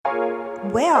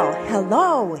Well,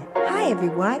 hello. Hi,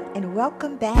 everyone, and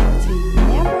welcome back to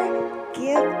Never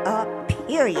Give Up,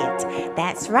 period.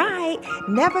 That's right.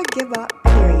 Never give up,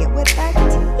 period, with a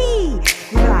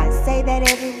T. You know, I say that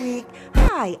every week.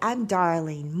 Hi, I'm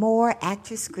Darlene Moore,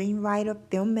 actress, screenwriter,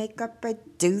 filmmaker,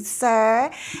 producer,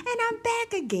 and I'm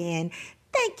back again.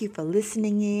 Thank you for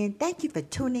listening in. Thank you for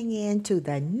tuning in to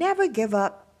the Never Give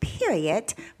Up,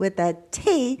 period, with a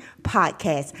T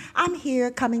podcast. I'm here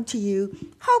coming to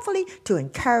you, hopefully to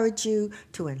encourage you,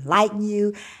 to enlighten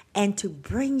you, and to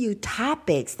bring you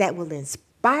topics that will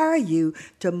inspire you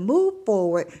to move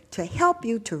forward, to help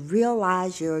you to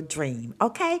realize your dream.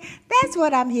 Okay? That's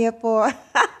what I'm here for.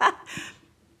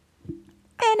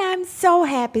 And I'm so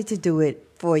happy to do it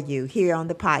for you here on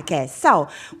the podcast. So,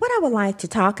 what I would like to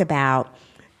talk about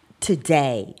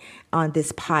today on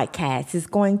this podcast is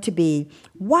going to be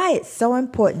why it's so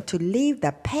important to leave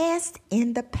the past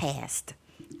in the past.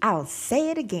 I'll say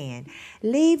it again.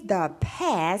 Leave the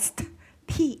past,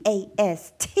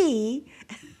 P-A-S-T,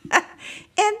 in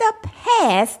the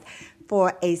past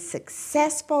for a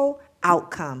successful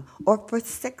outcome or for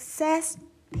success,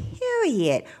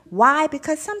 period. Why?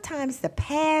 Because sometimes the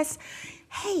past,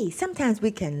 sometimes we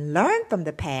can learn from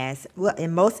the past. Well,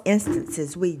 in most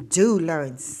instances, we do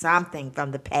learn something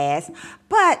from the past.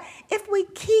 But if we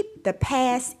keep the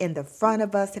past in the front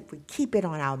of us, if we keep it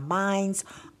on our minds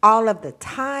all of the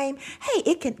time,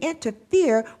 it can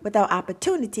interfere with our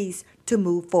opportunities to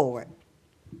move forward.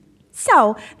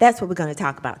 So that's what we're going to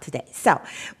talk about today. So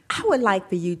I would like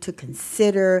for you to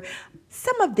consider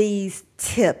some of these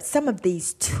tips, some of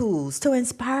these tools to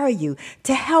inspire you,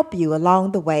 to help you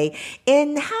along the way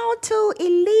in how to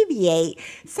alleviate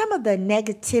some of the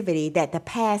negativity that the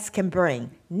past can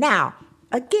bring. Now,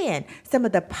 again, some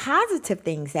of the positive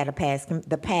things that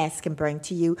the past can bring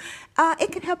to you,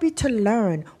 it can help you to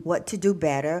learn what to do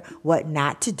better, what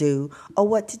not to do, or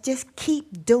what to just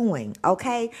keep doing,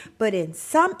 okay? But in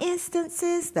some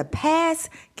instances, the past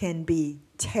can be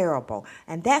terrible,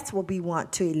 and that's what we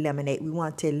want to eliminate. We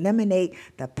want to eliminate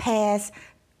the past,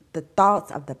 the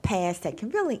thoughts of the past that can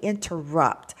really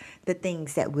interrupt the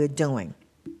things that we're doing.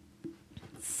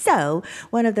 So,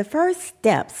 one of the first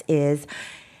steps is,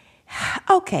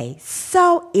 okay,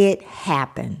 so it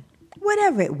happened.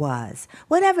 Whatever it was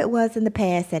in the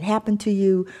past that happened to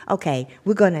you, okay,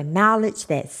 we're going to acknowledge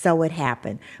that so it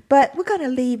happened. But we're going to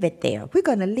leave it there. We're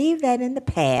going to leave that in the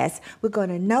past. We're going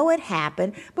to know it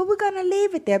happened, but we're going to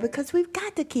leave it there because we've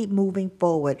got to keep moving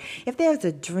forward. If there's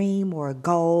a dream or a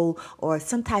goal or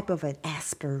some type of an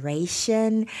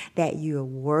aspiration that you're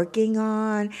working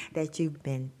on, that you've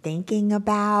been thinking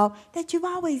about, that you've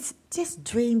always just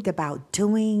dreamed about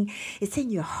doing, it's in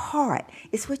your heart.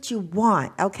 It's what you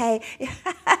want, okay?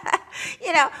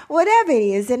 Whatever it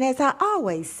is. And as I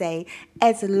always say,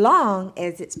 as long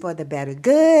as it's for the better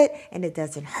good and it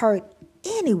doesn't hurt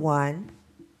anyone,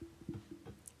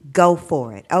 go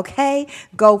for it, okay?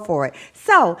 Go for it.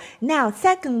 So now,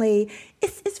 secondly,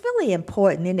 it's really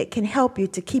important, and it can help you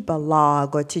to keep a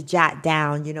log or to jot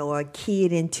down, or key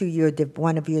it into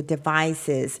one of your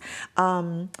devices.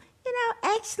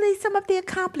 Actually, some of the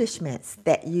accomplishments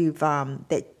that you've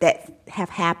that have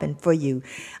happened for you,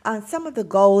 some of the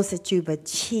goals that you've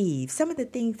achieved, some of the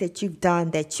things that you've done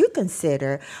that you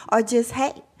consider are just,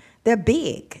 they're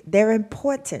big, they're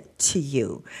important to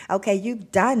you. Okay,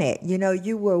 you've done it.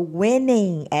 You were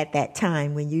winning at that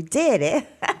time when you did it.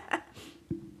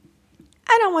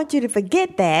 I don't want you to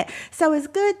forget that. So it's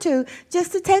good to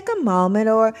take a moment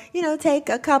or, take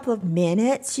a couple of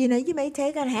minutes. You may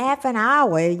take a half an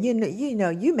hour.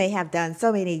 You may have done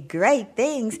so many great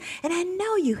things. And I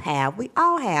know you have. We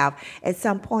all have. At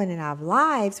some point in our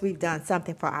lives, we've done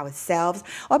something for ourselves,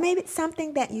 or maybe it's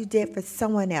something that you did for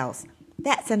someone else.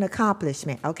 That's an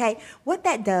accomplishment, okay? What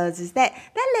that does is that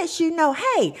lets you know,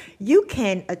 you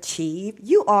can achieve,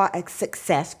 you are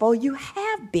successful, you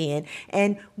have been,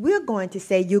 and we're going to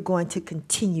say you're going to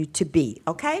continue to be,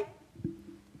 okay?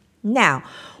 Now,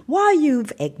 while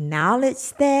you've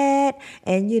acknowledged that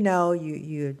and,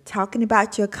 you're talking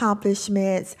about your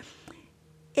accomplishments,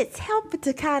 it's helpful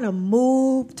to kind of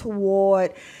move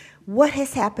toward what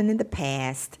has happened in the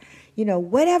past.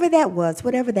 Whatever that was,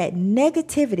 whatever that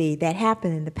negativity that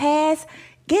happened in the past,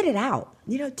 get it out.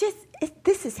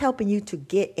 This is helping you to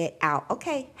get it out.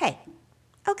 Okay,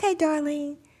 okay,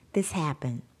 Darlene, this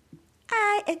happened.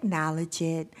 I acknowledge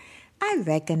it. I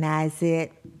recognize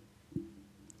it.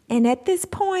 And at this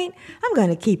point, I'm going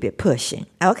to keep it pushing,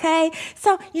 okay?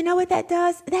 So you know what that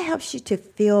does? That helps you to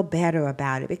feel better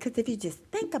about it, because if you just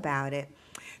think about it,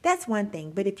 that's one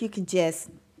thing. But if you can just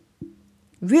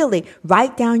really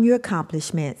write down your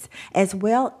accomplishments as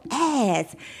well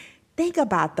as think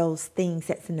about those things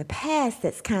that's in the past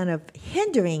that's kind of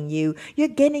hindering you. You're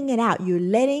getting it out. You're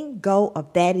letting go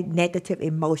of that negative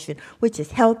emotion, which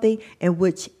is healthy and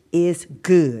which is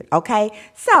good. Okay?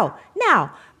 So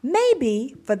now,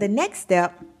 maybe for the next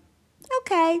step,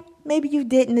 okay, maybe you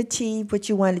didn't achieve what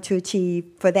you wanted to achieve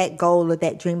for that goal or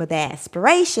that dream or that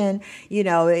aspiration.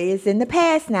 It's in the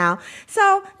past now.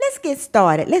 So let's get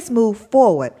started. Let's move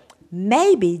forward.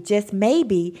 Maybe, just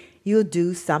maybe, you'll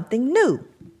do something new.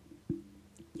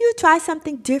 You try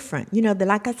something different.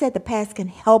 Like I said, the past can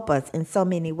help us in so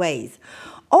many ways.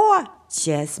 Or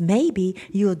just maybe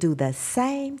you'll do the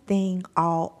same thing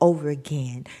all over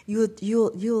again.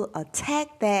 You'll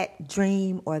attack that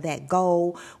dream or that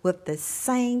goal with the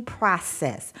same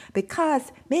process,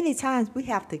 because many times we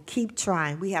have to keep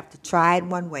trying. We have to try it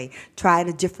one way, try it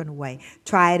a different way,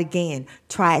 try it again,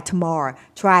 try it tomorrow,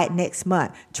 try it next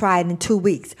month, try it in 2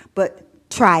 weeks, but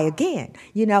try again.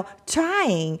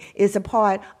 Trying is a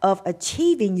part of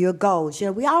achieving your goals.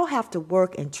 We all have to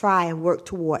work and try and work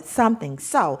towards something.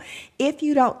 So if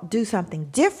you don't do something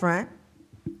different,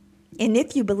 and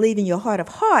if you believe in your heart of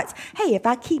hearts, hey, if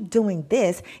I keep doing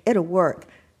this, it'll work.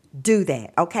 Do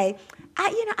that, okay?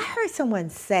 I heard someone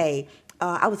say,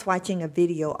 I was watching a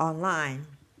video online,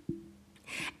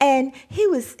 and he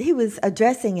was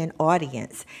addressing an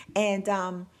audience, and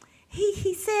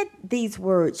He said these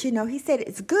words. He said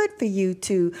it's good for you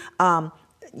to,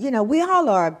 we all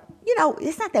are,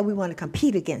 it's not that we want to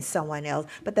compete against someone else,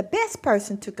 but the best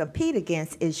person to compete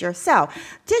against is yourself.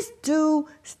 Just do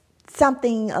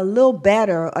something a little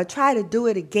better, or try to do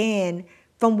it again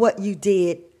from what you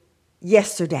did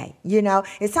yesterday.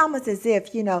 It's almost as if,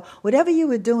 whatever you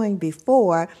were doing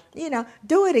before,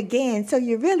 do it again. So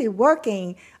you're really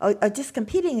working or just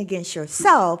competing against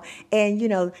yourself. And,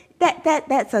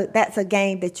 that's a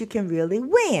game that you can really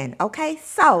win. Okay.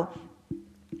 So,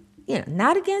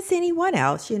 not against anyone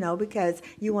else, because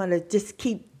you want to just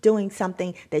keep doing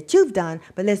something that you've done,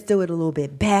 but let's do it a little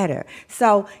bit better.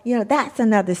 So, that's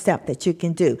another step that you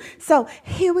can do. So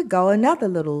here we go. Another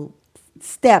little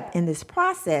step in this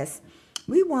process.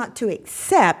 We want to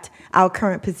accept our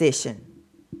current position.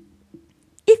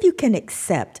 If you can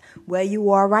accept where you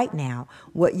are right now,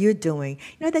 what you're doing,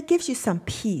 that gives you some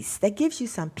peace. That gives you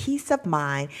some peace of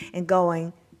mind and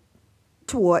going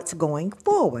towards going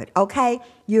forward, okay?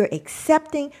 You're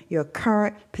accepting your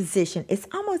current position. It's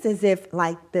almost as if,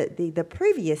 like the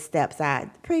previous step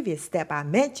I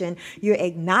mentioned, you're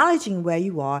acknowledging where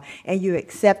you are and you're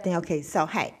accepting, okay, so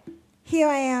hey, here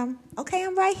I am. Okay,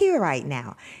 I'm right here right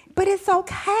now. But it's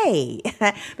okay,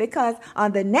 because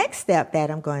on the next step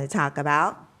that I'm going to talk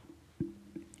about,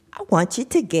 I want you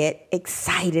to get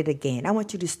excited again. I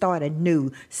want you to start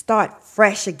anew, start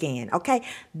fresh again, okay?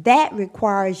 That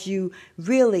requires you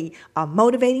really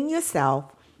motivating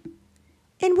yourself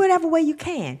in whatever way you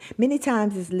can. Many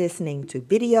times it's listening to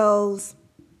videos,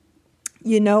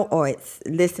 or it's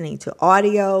listening to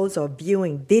audios or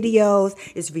viewing videos,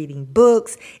 it's reading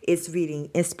books, it's reading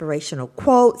inspirational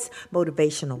quotes,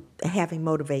 having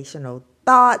motivational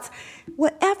thoughts,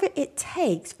 whatever it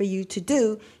takes for you to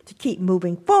do to keep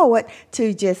moving forward,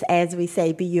 to just, as we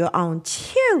say, be your own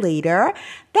cheerleader.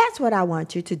 That's what I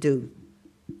want you to do.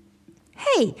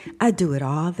 Hey, I do it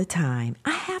all the time. I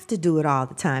have to do it all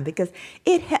the time because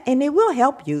it will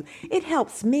help you. It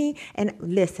helps me. And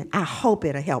listen, I hope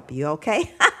it'll help you,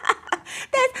 okay?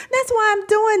 That's why I'm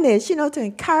doing this, to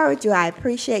encourage you. I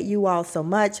appreciate you all so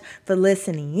much for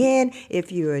listening in.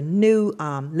 If you're a new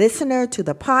listener to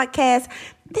the podcast,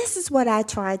 this is what I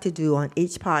try to do on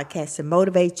each podcast to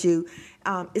motivate you.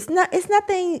 It's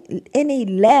nothing any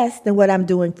less than what I'm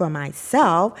doing for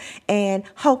myself, and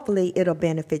hopefully it'll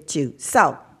benefit you.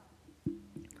 So,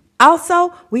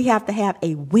 also, we have to have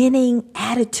a winning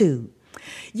attitude.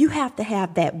 You have to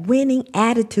have that winning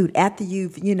attitude after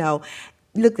you've,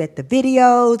 looked at the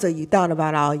videos or you thought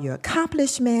about all your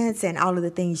accomplishments and all of the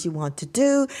things you want to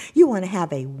do. You want to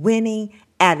have a winning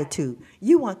attitude.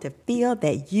 You want to feel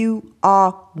that you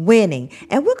are winning.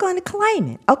 And we're going to claim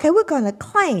it. Okay, we're going to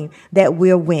claim that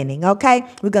we're winning. Okay,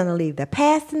 we're going to leave the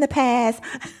past in the past.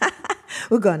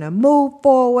 We're going to move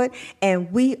forward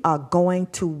and we are going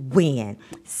to win.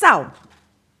 So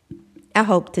I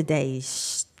hope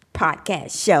today's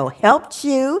podcast show helped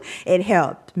you. It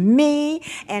helped me,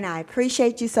 and I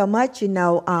appreciate you so much.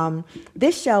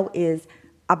 This show is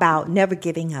about never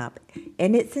giving up,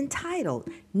 and it's entitled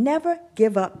Never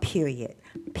Give Up, period,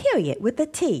 with a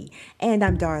T. And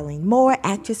I'm Darlene Moore,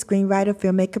 actress, screenwriter,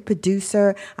 filmmaker,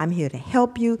 producer. I'm here to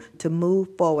help you to move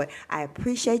forward. I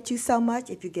appreciate you so much.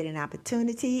 If you get an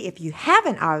opportunity, if you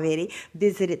haven't already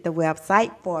visited the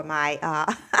website for my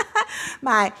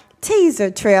my teaser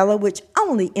trailer, which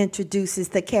only introduces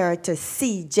the character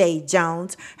C.J.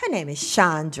 Jones. Her name is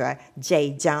Chandra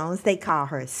J. Jones. They call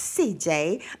her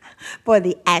C.J. for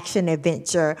the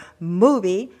action-adventure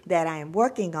movie that I am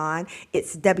working on.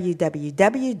 It's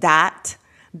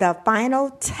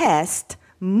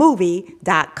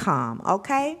www.thefinaltestmovie.com,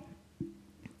 okay?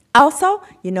 Also,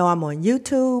 you know I'm on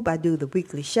YouTube. I do the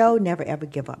weekly show, Never Ever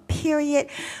Give Up, period.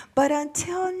 But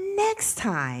until next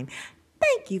time,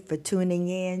 thank you for tuning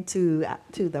in to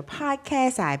the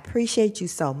podcast. I appreciate you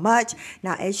so much.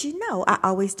 Now, as you know, I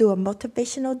always do a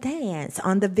motivational dance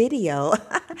on the video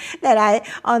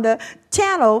on the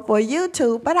channel for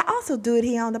YouTube, but I also do it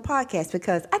here on the podcast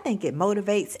because I think it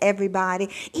motivates everybody.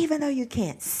 Even though you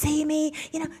can't see me,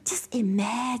 just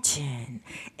imagine.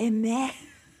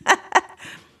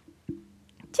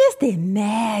 Just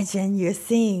imagine you're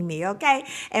seeing me, okay?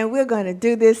 And we're going to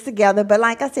do this together. But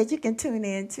like I said, you can tune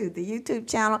in to the YouTube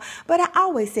channel. But I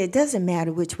always say it doesn't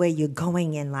matter which way you're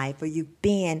going in life or you've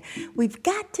been. We've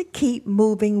got to keep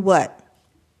moving what?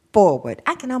 Forward.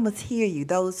 I can almost hear you,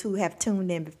 those who have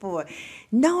tuned in before,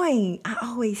 knowing I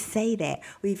always say that.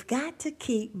 We've got to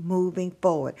keep moving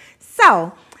forward.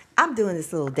 So I'm doing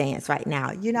this little dance right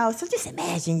now, so just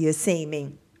imagine you're seeing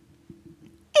me.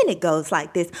 And it goes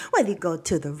like this. Whether you go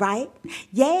to the right,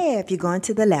 yeah, if you're going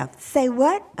to the left. Say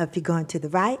what? If you're going to the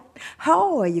right,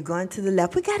 oh, are you going to the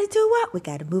left? We got to do what? We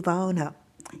got to move on up.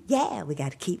 Yeah, we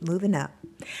got to keep moving up.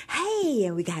 Hey,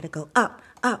 and we got to go up,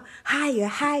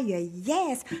 higher,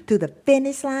 yes, to the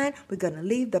finish line. We're going to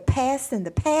leave the past in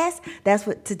the past. That's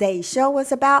what today's show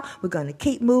was about. We're going to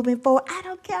keep moving forward. I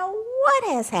don't care what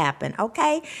has happened,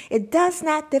 okay? It does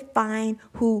not define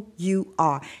who you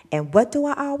are. And what do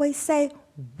I always say?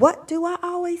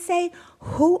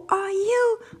 Who are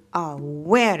you? A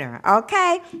winner,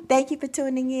 okay? Thank you for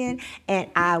tuning in, and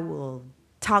I will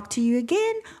talk to you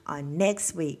again on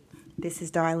next week. This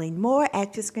is Darlene Moore,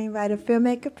 actress, screenwriter,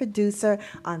 filmmaker, producer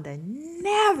on the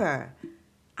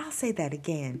I'll say that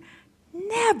again,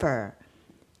 Never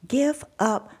Give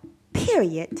Up,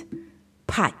 period,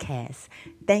 podcast.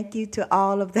 Thank you to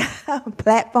all of the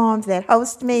platforms that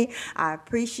host me. I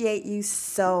appreciate you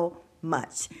so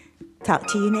much. Talk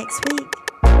to you next week.